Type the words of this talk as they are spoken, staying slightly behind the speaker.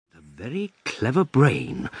very clever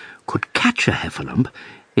brain could catch a heffalump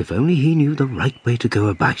if only he knew the right way to go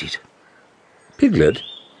about it. Piglet,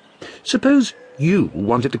 suppose you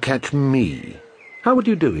wanted to catch me. How would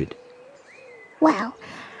you do it? Well,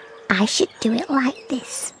 I should do it like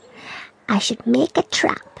this. I should make a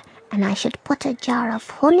trap, and I should put a jar of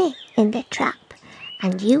honey in the trap,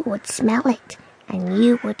 and you would smell it, and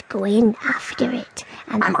you would go in after it.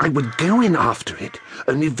 And I would go in after it,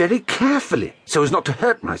 only very carefully, so as not to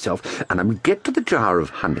hurt myself, and I would get to the jar of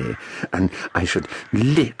honey, and I should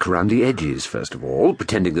lick round the edges, first of all,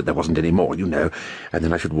 pretending that there wasn't any more, you know, and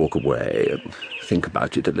then I should walk away and think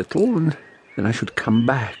about it a little, and then I should come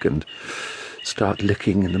back and start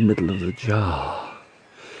licking in the middle of the jar.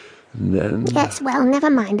 And then... Yes, well, never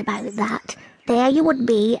mind about that. There you would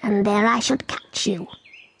be, and there I should catch you.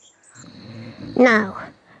 Now,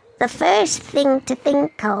 the first thing to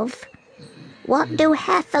think of, what do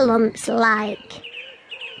heffalumps like?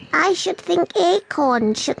 I should think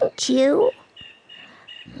acorns, shouldn't you?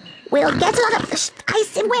 We'll get a lot of... I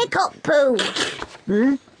say, wake up,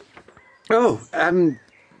 Pooh! Oh,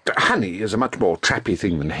 honey is a much more trappy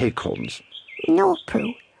thing than acorns. No,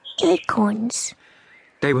 Pooh, acorns.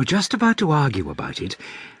 They were just about to argue about it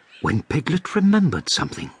when Piglet remembered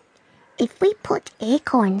something. If we put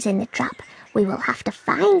acorns in the trap, we will have to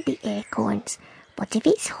find the acorns. But if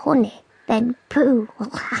it's honey, then Pooh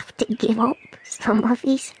will have to give up some of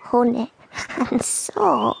his honey. And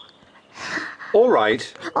so... All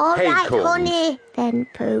right, All right, acorns. honey, then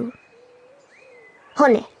Pooh.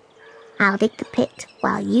 Honey, I'll dig the pit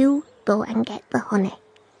while you go and get the honey.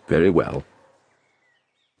 Very well.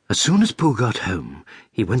 As soon as Pooh got home,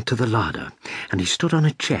 he went to the larder, and he stood on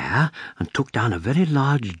a chair and took down a very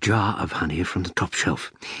large jar of honey from the top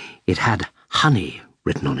shelf. It had honey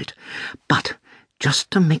written on it, but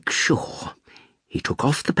just to make sure, he took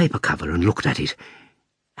off the paper cover and looked at it,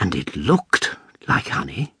 and it looked like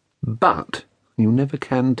honey. But you never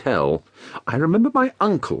can tell. I remember my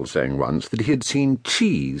uncle saying once that he had seen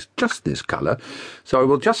cheese just this colour, so I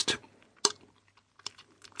will just...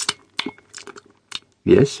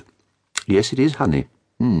 Yes, it is honey.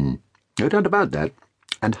 No doubt about that.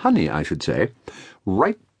 And honey, I should say,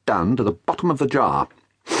 right down to the bottom of the jar.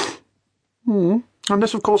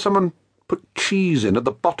 Unless, of course, someone put cheese in at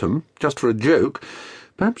the bottom, just for a joke.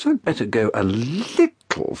 Perhaps I'd better go a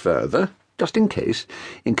little further, just in case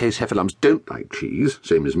heffalumps don't like cheese,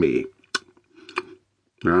 same as me.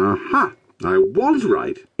 Aha! I was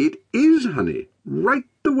right. It is honey, right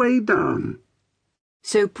the way down.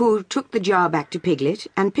 So Pooh took the jar back to Piglet,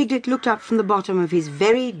 and Piglet looked up from the bottom of his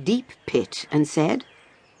very deep pit and said,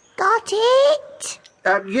 Got it?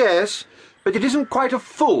 Yes, but it isn't quite a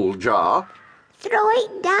full jar. Throw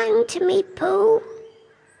it down to me, Pooh.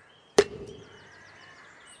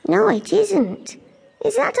 No, it isn't.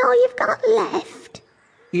 Is that all you've got left?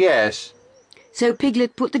 Yes. So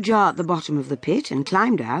Piglet put the jar at the bottom of the pit and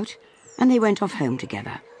climbed out, and they went off home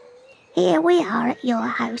together. Here we are at your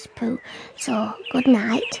house, Pooh. So, good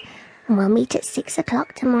night. And we'll meet at 6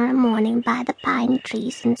 o'clock tomorrow morning by the pine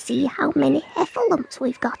trees and see how many heffalumps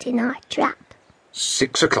we've got in our trap.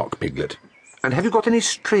 6 o'clock, Piglet. And have you got any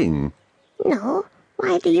string? No,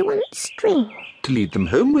 why do you want string? To lead them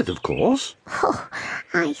home with, of course. Oh,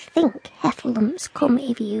 I think heffalumps come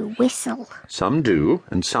if you whistle. Some do,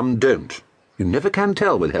 and some don't. You never can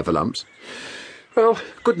tell with heffalumps. Well,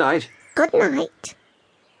 good night. Good night.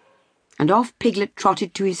 And off Piglet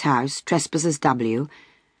trotted to his house, Trespassers W.,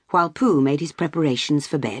 while Pooh made his preparations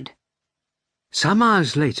for bed. Some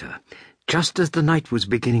hours later, just as the night was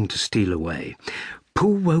beginning to steal away,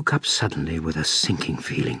 Pooh woke up suddenly with a sinking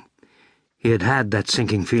feeling. He had had that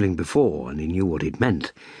sinking feeling before, and he knew what it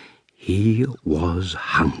meant. He was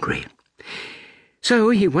hungry. So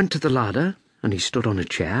he went to the larder, and he stood on a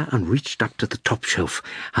chair and reached up to the top shelf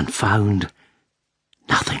and found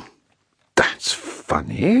nothing. That's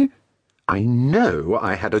funny. I know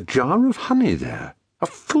I had a jar of honey there, a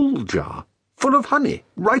full jar, full of honey,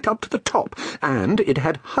 right up to the top, and it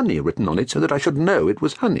had honey written on it so that I should know it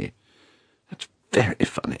was honey. That's very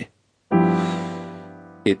funny.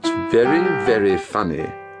 It's very, very funny,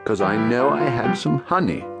 because I know I had some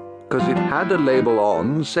honey, because it had a label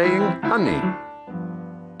on saying honey.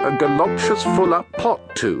 A galoshes full up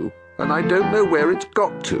pot too, and I don't know where it's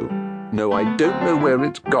got to. No, I don't know where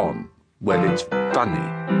it's gone. Well, it's funny.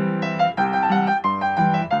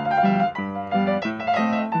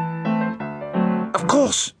 Of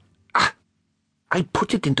course! I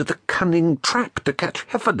put it into the cunning trap to catch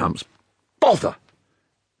heffalumps. Bother!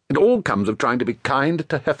 It all comes of trying to be kind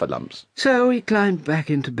to heffalumps. So he climbed back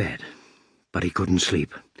into bed, but he couldn't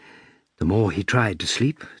sleep. The more he tried to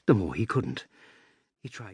sleep, the more he couldn't. He tried